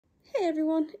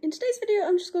everyone, in today's video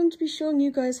I'm just going to be showing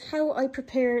you guys how I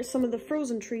prepare some of the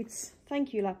frozen treats,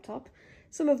 thank you laptop,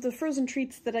 some of the frozen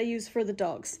treats that I use for the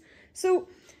dogs. So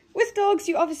with dogs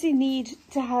you obviously need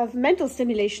to have mental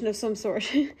stimulation of some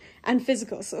sort and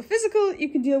physical. So physical you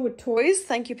can deal with toys,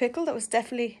 thank you Pickle, that was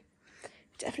definitely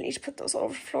need to put those all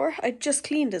over the floor, I just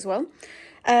cleaned as well.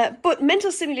 But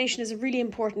mental stimulation is a really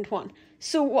important one.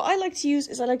 So what I like to use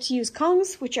is I like to use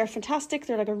Kongs, which are fantastic.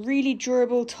 They're like a really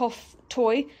durable, tough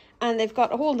toy, and they've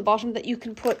got a hole in the bottom that you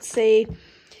can put, say,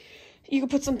 you can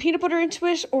put some peanut butter into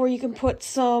it, or you can put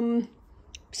some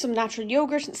natural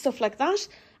yogurt and stuff like that,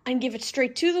 and give it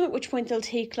straight to them, at which point they'll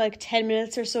take like 10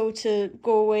 minutes or so to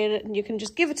go away in it, and you can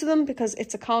just give it to them because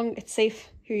it's a Kong, it's safe,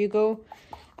 here you go.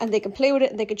 And they can play with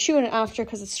it and they can chew on it after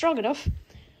because it's strong enough.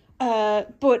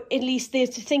 But at least they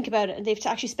have to think about it and they have to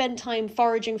actually spend time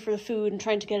foraging for the food and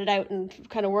trying to get it out and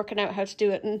kind of working out how to do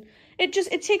it. And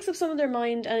it takes up some of their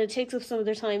mind and it takes up some of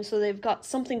their time, so they've got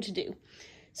something to do.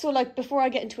 So like before I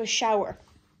get into a shower,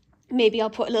 maybe I'll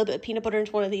put a little bit of peanut butter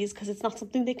into one of these because it's not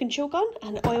something they can choke on.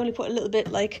 And I only put a little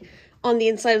bit like on the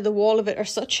inside of the wall of it or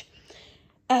such.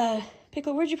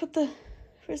 Pickle, where's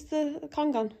the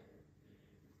Kong gone?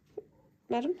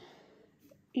 Madam?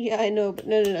 Yeah, I know, but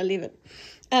no, leave it.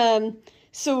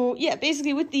 So yeah,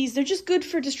 basically with these, they're just good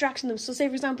for distracting them. So say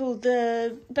for example,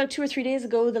 about 2 or 3 days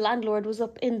ago, the landlord was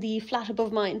up in the flat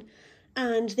above mine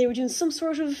and they were doing some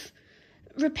sort of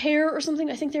repair or something.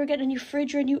 I think they were getting a new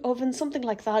fridge or a new oven, something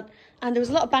like that. And there was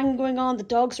a lot of banging going on. The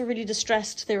dogs were really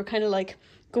distressed. They were kind of like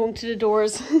going to the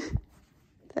doors.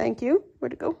 Thank you.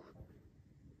 Where'd it go?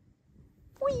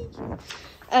 Whee!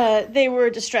 They were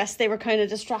distressed, they were kind of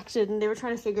distracted and they were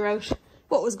trying to figure out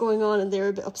what was going on and they were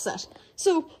a bit upset.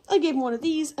 So I gave them one of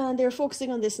these and they were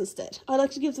focusing on this instead. I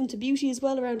like to give them to Beauty as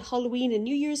well around Halloween and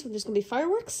New Year's when there's going to be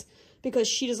fireworks, because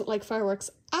she doesn't like fireworks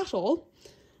at all.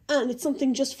 And it's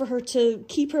something just for her to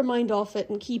keep her mind off it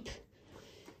and keep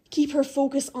her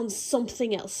focus on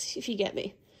something else, if you get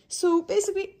me. So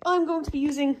basically I'm going to be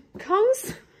using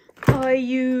Kongs. I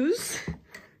use,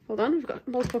 hold on, we've got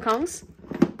multiple Kongs.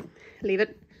 Leave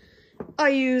it. I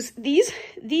use these.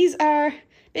 These are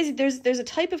basically there's a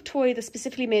type of toy that's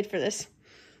specifically made for this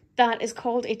that is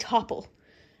called a topple,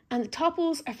 and the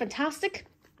topples are fantastic.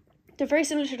 They're very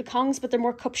similar to the Kongs, but they're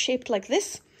more cup shaped like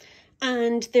this,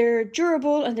 and they're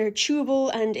durable and they're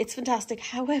chewable and it's fantastic.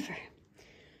 However,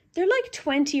 they're like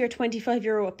 20 or 25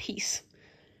 euro a piece,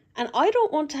 and I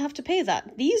don't want to have to pay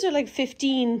that. These are like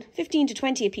 15 to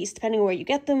 20 a piece depending on where you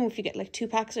get them, if you get like 2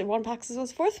 packs or 1 pack and so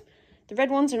forth. The red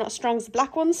ones are not as strong as the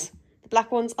black ones. The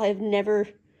black ones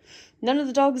none of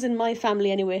the dogs in my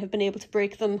family anyway have been able to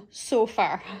break them so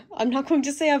far. I'm not going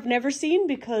to say I've never seen,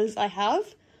 because I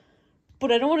have,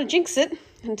 but I don't want to jinx it,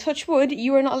 and touch wood,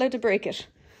 you are not allowed to break it.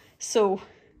 So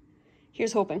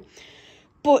here's hoping.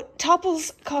 But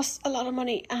topples cost a lot of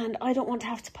money and I don't want to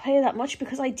have to pay that much,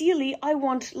 because ideally I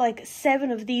want like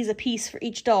 7 of these a piece for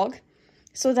each dog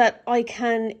so that I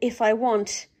can, if I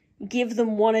want, give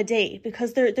them 1 a day,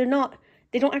 because they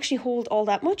don't actually hold all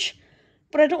that much.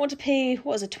 But I don't want to pay,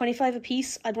 what is it, 25 a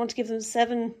piece. I'd want to give them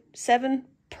 7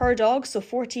 per dog, so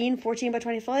 14 by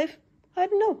 25. I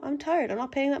don't know, I'm tired, I'm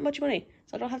not paying that much money,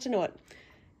 so I don't have to know it.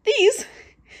 These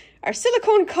are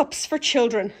silicone cups for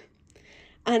children,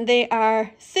 and they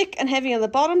are thick and heavy on the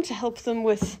bottom to help them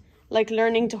with like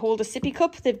learning to hold a sippy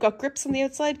cup. They've got grips on the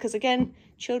outside because again,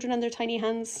 children and their tiny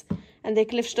hands, and they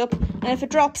can lift it up, and if it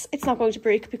drops it's not going to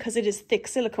break because it is thick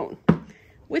silicone.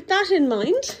 With that in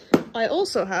mind, I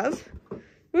also have,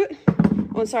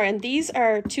 oh sorry, and these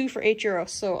are 2 for 8 euros,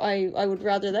 so I would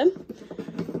rather them.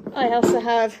 I also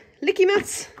have licky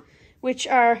mats, which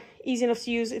are easy enough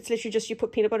to use. It's literally just you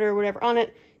put peanut butter or whatever on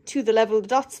it to the level of the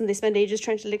dots, and they spend ages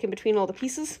trying to lick in between all the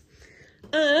pieces.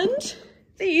 And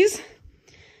these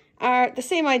are the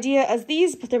same idea as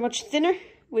these, but they're much thinner,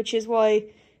 which is why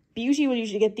Beauty will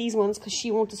usually get these ones because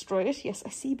she won't destroy it. Yes, I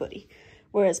see, buddy.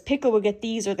 Whereas Pickle will get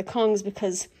these or the Kongs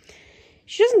because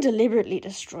she doesn't deliberately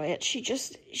destroy it.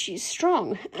 She's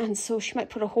strong, and so she might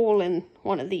put a hole in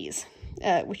one of these,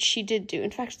 which she did do.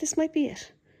 In fact, this might be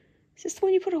it. Is this the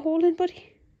one you put a hole in,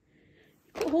 buddy?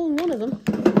 You put a hole in one of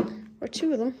them, or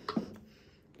 2 of them.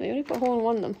 No, you only put a hole in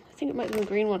one of them. I think it might have been a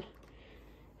green one.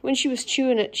 When she was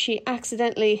chewing it, she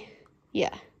accidentally,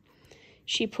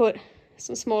 she put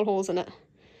some small holes in it,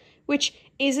 which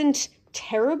isn't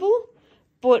terrible,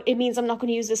 but it means I'm not going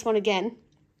to use this one again,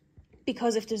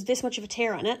 because if there's this much of a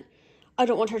tear on it, I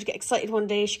don't want her to get excited one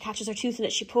day, she catches her tooth in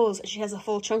it, she pulls, and she has a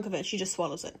full chunk of it, she just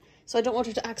swallows it. So I don't want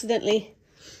her to accidentally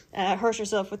hurt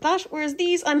herself with that. Whereas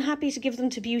these, I'm happy to give them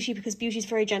to Beauty because Beauty's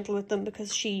very gentle with them,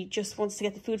 because she just wants to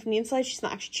get the food from the inside, she's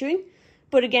not actually chewing.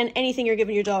 But again, anything you're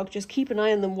giving your dog, just keep an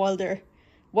eye on them while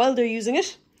they're using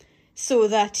it, so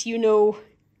that you know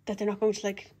that they're not going to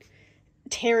like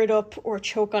tear it up or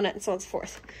choke on it and so on and so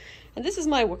forth. And this is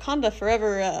my Wakanda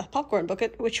Forever popcorn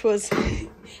bucket, which was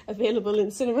available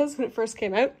in cinemas when it first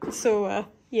came out. So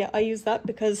yeah, I use that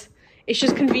because it's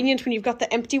just convenient when you've got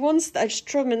the empty ones. I just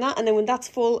throw them in that, and then when that's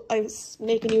full, I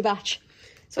make a new batch.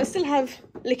 So I still have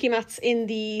licky mats in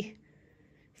the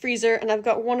freezer, and I've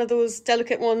got one of those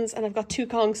delicate ones, and I've got 2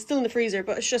 Kongs still in the freezer,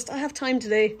 but it's just I have time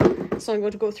today, so I'm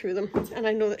going to go through them. And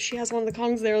I know that she has one of the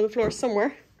Kongs there on the floor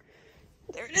somewhere.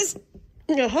 There it is.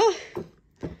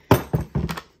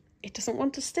 It doesn't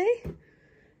want to stay,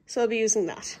 so I'll be using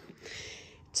that.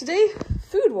 Today,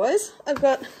 food-wise, I've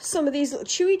got some of these little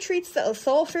chewy treats that'll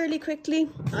thaw fairly quickly.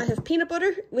 I have peanut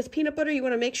butter. With peanut butter, you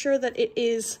want to make sure that it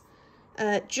is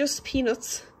just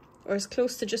peanuts, or as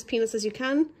close to just peanuts as you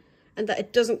can, and that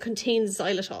it doesn't contain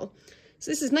xylitol.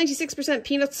 So this is 96%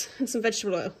 peanuts and some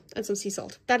vegetable oil and some sea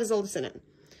salt. That is all that's in it.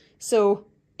 So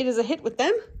it is a hit with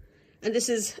them, and this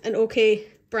is an okay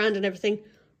brand and everything.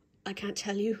 I can't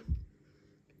tell you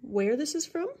where this is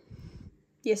from.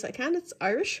 Yes, I can. It's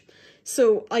Irish.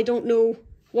 So I don't know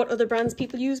what other brands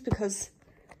people use, because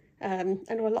I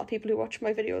know a lot of people who watch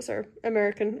my videos are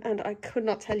American, and I could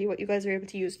not tell you what you guys are able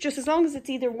to use. Just as long as it's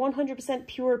either 100%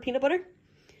 pure peanut butter,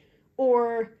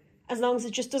 or as long as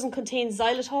it just doesn't contain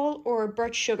xylitol or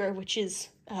birch sugar, which is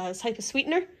a type of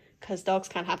sweetener, because dogs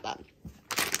can't have that.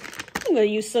 I'm going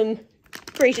to use some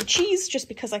grated cheese just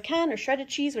because I can, or shredded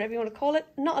cheese, whatever you want to call it.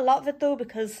 Not a lot of it though,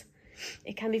 because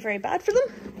it can be very bad for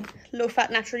them.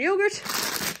 Low-fat natural yogurt.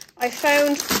 I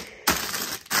found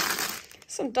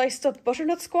some diced up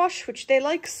butternut squash, which they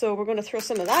like, so we're going to throw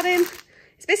some of that in.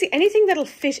 It's basically anything that'll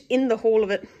fit in the hole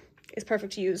of it is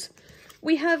perfect to use.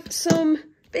 We have some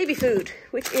baby food,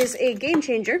 which is a game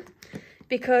changer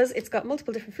because it's got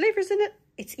multiple different flavors in it.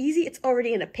 It's easy. It's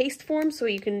already in a paste form, so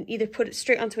you can either put it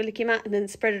straight onto a licky mat and then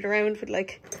spread it around with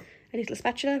like a little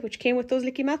spatula, which came with those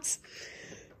licky mats,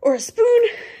 or a spoon,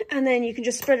 and then you can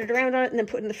just spread it around on it and then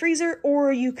put it in the freezer,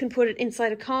 or you can put it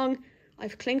inside a Kong.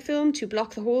 I've cling film to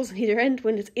block the holes on either end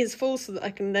when it is full, so that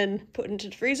I can then put it into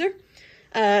the freezer.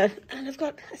 And I've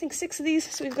got, I think, 6 of these.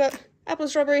 So we've got apple,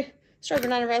 strawberry,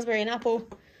 banana, raspberry, and apple.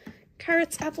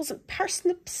 Carrots, apples, and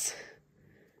parsnips.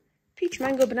 Peach,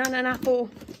 mango, banana, and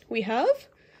apple. We have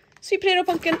sweet potato,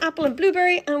 pumpkin, apple, and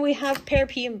blueberry, and we have pear,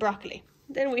 pea, and broccoli.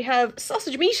 Then we have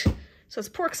sausage meat. So it's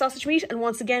pork sausage meat, and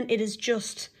once again, it is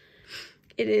just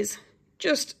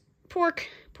pork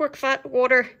fat,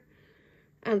 water,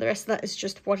 and the rest of that is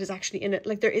just what is actually in it.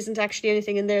 Like, there isn't actually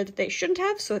anything in there that they shouldn't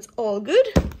have, so it's all good.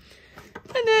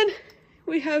 And then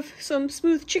we have some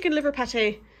smooth chicken liver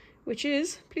pate, which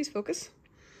is, please focus,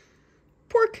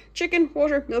 pork, chicken,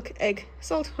 water, milk, egg,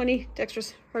 salt, honey,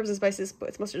 dextrose, herbs and spices, but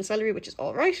it's mustard and celery, which is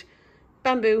all right.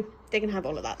 Bamboo, they can have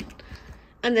all of that.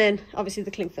 And then, obviously, the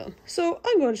cling film. So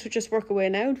I'm going to just work away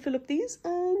now and fill up these,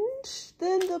 and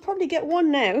then they'll probably get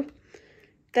one now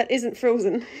that isn't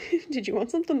frozen. Did you want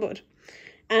something, bud?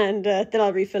 And then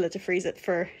I'll refill it to freeze it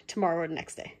for tomorrow or the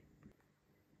next day.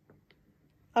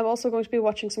 I'm also going to be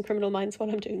watching some Criminal Minds while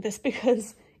I'm doing this,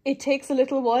 because it takes a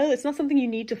little while. It's not something you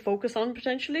need to focus on,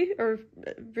 potentially, or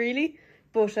really,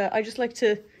 but I just like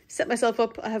to set myself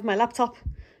up. I have my laptop,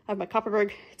 I have my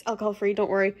Copperberg, it's alcohol free, don't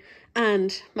worry,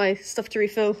 and my stuff to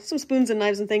refill, some spoons and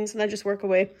knives and things, and I just work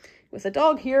away with a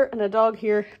dog here and a dog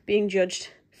here being judged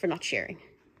for not sharing.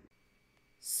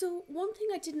 So one thing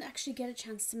I didn't actually get a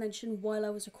chance to mention while I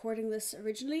was recording this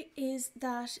originally is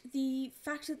that the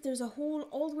fact that there's a hole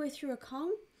all the way through a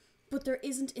Kong, but there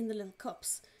isn't in the little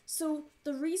cups. So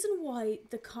the reason why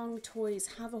the Kong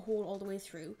toys have a hole all the way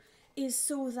through is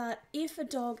so that if a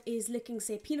dog is licking,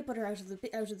 say, peanut butter out of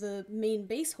the main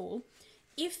base hole,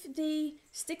 if they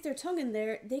stick their tongue in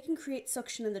there, they can create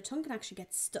suction and their tongue can actually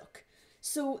get stuck.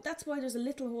 So that's why there's a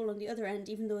little hole on the other end,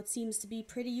 even though it seems to be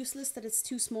pretty useless, that it's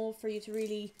too small for you to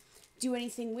really do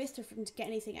anything with or for them to get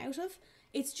anything out of.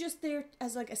 It's just there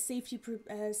as like a safety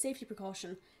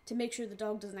precaution to make sure the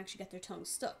dog doesn't actually get their tongue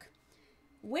stuck.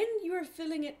 When you're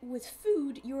filling it with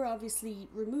food, you're obviously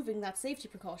removing that safety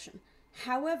precaution.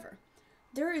 However,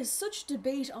 there is such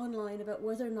debate online about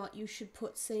whether or not you should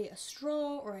put, say, a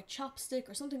straw or a chopstick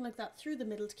or something like that through the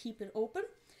middle to keep it open.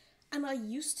 And I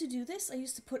used to do this. I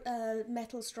used to put a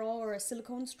metal straw or a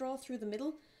silicone straw through the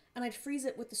middle, and I'd freeze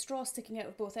it with the straw sticking out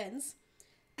of both ends.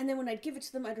 And then when I'd give it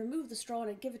to them, I'd remove the straw and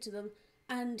I'd give it to them.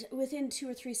 And within 2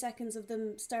 or 3 seconds of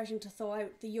them starting to thaw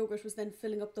out, the yogurt was then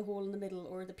filling up the hole in the middle,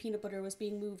 or the peanut butter was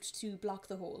being moved to block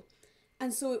the hole.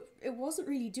 And so it wasn't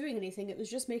really doing anything, it was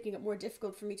just making it more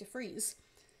difficult for me to freeze.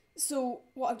 So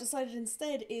what I've decided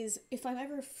instead is, if I'm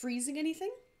ever freezing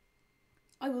anything,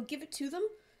 I will give it to them,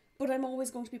 but I'm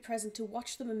always going to be present to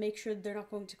watch them and make sure they're not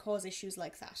going to cause issues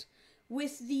like that.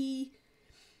 With the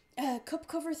cup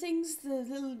cover things, the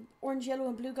little orange, yellow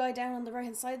and blue guy down on the right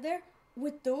hand side there,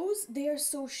 with those, they are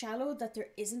so shallow that there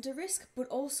isn't a risk, but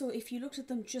also if you looked at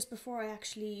them just before I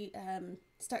actually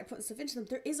started putting stuff into them,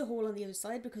 there is a hole on the other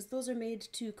side because those are made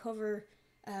to cover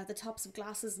the tops of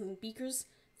glasses and beakers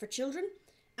for children,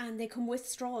 and they come with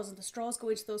straws, and the straws go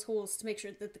into those holes to make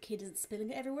sure that the kid isn't spilling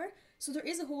it everywhere. So there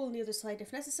is a hole on the other side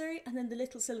if necessary, and then the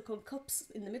little silicone cups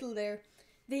in the middle there,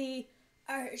 they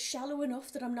are shallow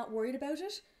enough that I'm not worried about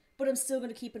it, but I'm still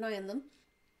going to keep an eye on them.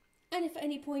 And if at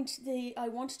any point I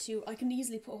want to, I can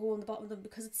easily put a hole in the bottom of them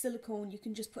because it's silicone. You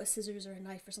can just put a scissors or a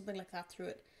knife or something like that through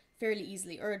it fairly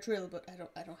easily, or a drill, but I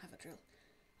don't have a drill.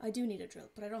 I do need a drill,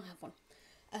 but I don't have one.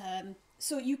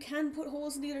 So you can put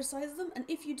holes in the other sides of them, and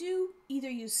if you do, either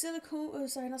use silicone,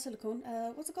 not silicone,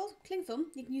 what's it called? Cling film.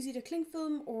 You can use either cling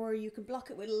film, or you can block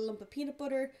it with a lump of peanut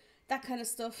butter, that kind of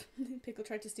stuff. Pickle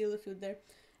tried to steal the food there.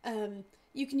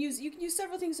 You can use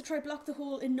several things to try to block the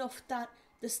hole enough that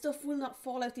the stuff will not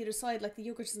fall out the other side, like the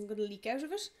yogurt isn't going to leak out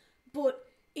of it, but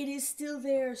it is still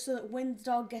there so that when the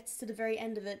dog gets to the very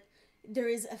end of it, there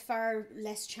is a far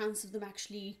less chance of them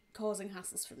actually causing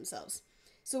hassles for themselves.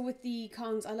 So with the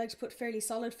Kongs, I like to put fairly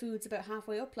solid foods about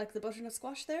halfway up, like the butternut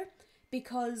squash there,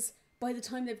 because by the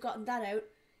time they've gotten that out,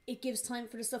 it gives time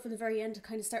for the stuff in the very end to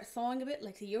kind of start thawing a bit,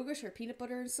 like the yogurt or peanut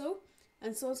butter and so on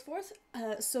and forth.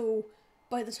 So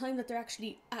by the time that they're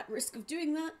actually at risk of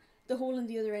doing that, the hole in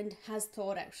the other end has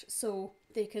thawed out, so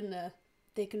they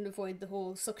can avoid the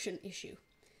whole suction issue.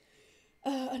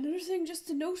 Another thing just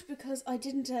to note, because I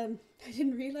didn't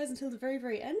realise until the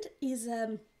very end, is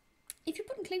if you're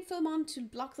putting cling film on to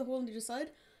block the hole on the other side,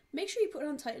 make sure you put it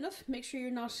on tight enough. Make sure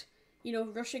you're not,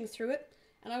 rushing through it.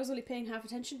 And I was only paying half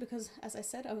attention because, as I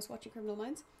said, I was watching Criminal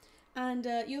Minds. And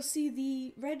you'll see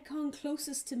the red Kong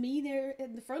closest to me there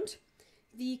in the front.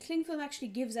 The cling film actually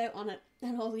gives out on it,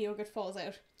 and all the yogurt falls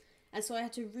out. And so I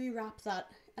had to rewrap that,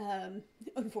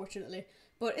 unfortunately.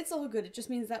 But it's all good. It just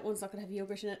means that one's not going to have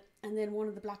yogurt in it. And then one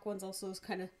of the black ones also has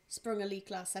kind of sprung a leak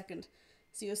last second.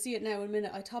 So you'll see it now in a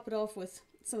minute. I top it off with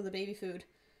some of the baby food.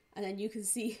 And then you can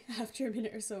see after a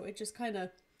minute or so, it just kind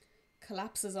of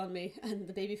collapses on me. And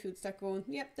the baby food start going,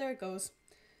 yep, there it goes.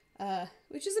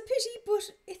 Which is a pity,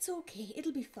 but it's okay.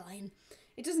 It'll be fine.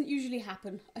 It doesn't usually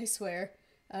happen, I swear.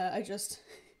 I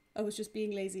was just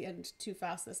being lazy and too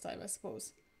fast this time, I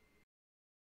suppose.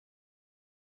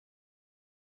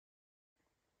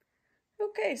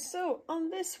 Okay, so on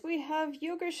this we have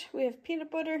yogurt, we have peanut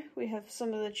butter, we have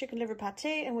some of the chicken liver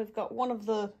pate, and we've got one of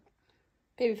the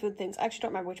baby food things. I actually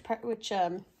don't remember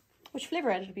which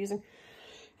flavour I ended up using.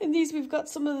 In these we've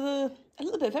got a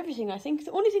little bit of everything, I think.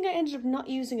 The only thing I ended up not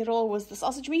using at all was the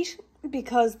sausage meat,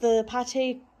 because the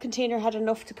pate container had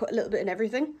enough to put a little bit in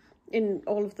everything, in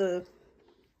all of the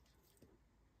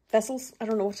vessels, I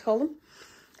don't know what to call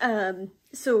them.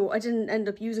 So I didn't end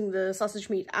up using the sausage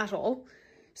meat at all.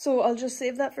 So I'll just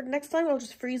save that for the next time. I'll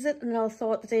just freeze it and I'll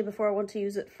thaw it the day before I want to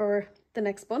use it for the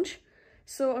next bunch.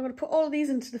 So I'm going to put all of these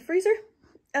into the freezer.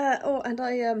 Oh, and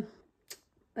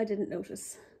I didn't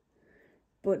notice,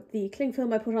 but the cling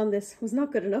film I put on this was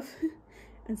not good enough.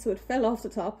 And so it fell off the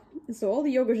top. And so all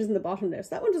the yogurt is in the bottom there.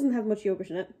 So that one doesn't have much yogurt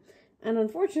in it. And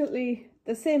unfortunately,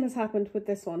 the same has happened with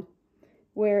this one,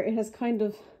 where it has kind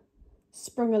of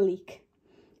sprung a leak.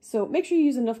 So make sure you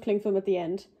use enough cling film at the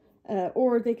end.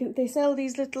 Or they sell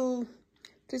these little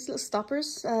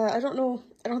stoppers. I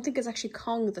don't think it's actually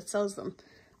Kong that sells them.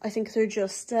 I think they're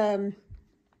just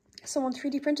someone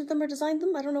 3D printed them or designed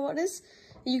them. I don't know what it is.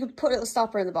 You could put a little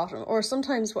stopper in the bottom. Or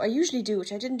sometimes what I usually do,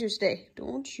 which I didn't do today,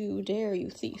 don't you dare, you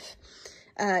thief,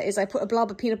 is I put a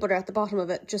blob of peanut butter at the bottom of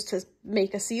it just to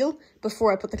make a seal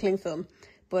before I put the cling film.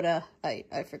 But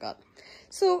I forgot.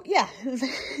 So yeah,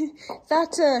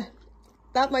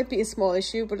 that might be a small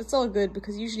issue, but it's all good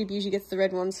because usually Beauty gets the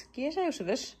red ones. Get out of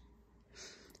it.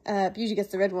 Beauty gets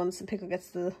the red ones and Pickle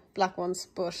gets the black ones,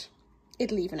 but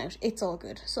it'll even out. It's all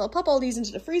good. So I'll pop all these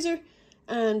into the freezer,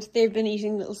 and they've been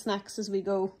eating little snacks as we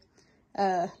go.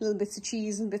 Little bits of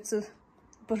cheese and bits of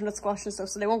butternut squash and stuff,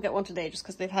 so they won't get one today just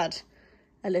because they've had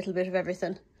a little bit of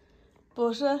everything.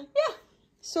 But yeah,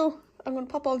 so I'm going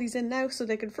to pop all these in now so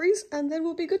they can freeze, and then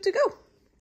we'll be good to go.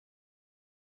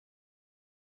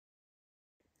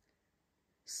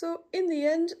 So in the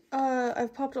end,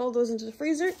 I've popped all those into the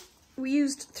freezer. We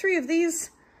used 3 of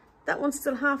these. That one's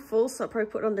still half full, so I'll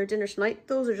probably put it on their dinner tonight.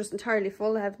 Those are just entirely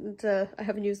full. I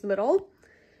haven't used them at all.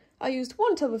 I used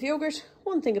 1 tub of yogurt,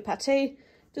 1 thing of pate.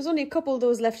 There's only a couple of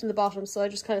those left in the bottom, so I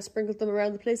just kind of sprinkled them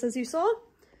around the place as you saw.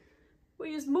 We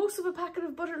used most of a packet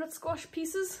of butternut squash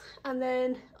pieces, and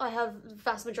then I have the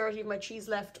vast majority of my cheese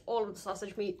left, all of the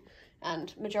sausage meat,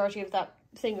 and majority of that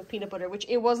thing of peanut butter, which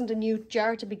it wasn't a new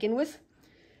jar to begin with.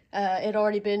 It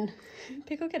already been,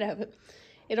 Pickle, get out of it.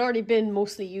 It already been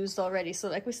mostly used already, so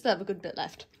like we still have a good bit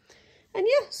left. And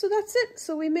yeah, so that's it.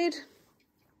 So we made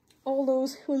all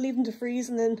those. We'll leave them to freeze,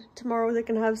 and then tomorrow they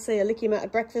can have, say, a licky mat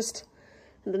at breakfast,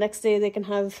 and the next day they can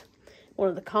have one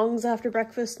of the Kongs after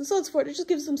breakfast, and so on and so forth. It just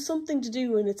gives them something to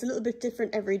do, and it's a little bit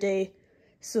different every day,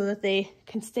 so that they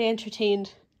can stay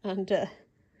entertained and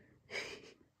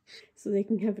so they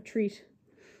can have a treat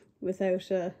without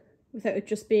it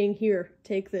just being here,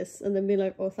 take this, and then be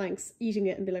like, oh thanks, eating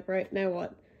it and be like, right, now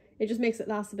what? It just makes it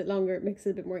last a bit longer, it makes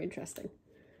it a bit more interesting.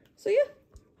 So yeah,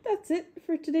 that's it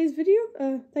for today's video.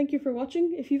 Thank you for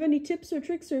watching. If you have any tips or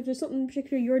tricks, or if there's something in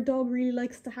particular your dog really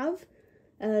likes to have,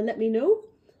 let me know.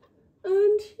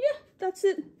 And yeah, that's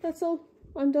it. That's all.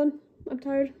 I'm done. I'm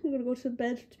tired. I'm gonna go to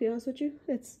bed, to be honest with you.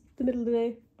 It's the middle of the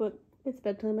day, but it's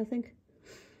bedtime, I think.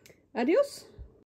 Adios.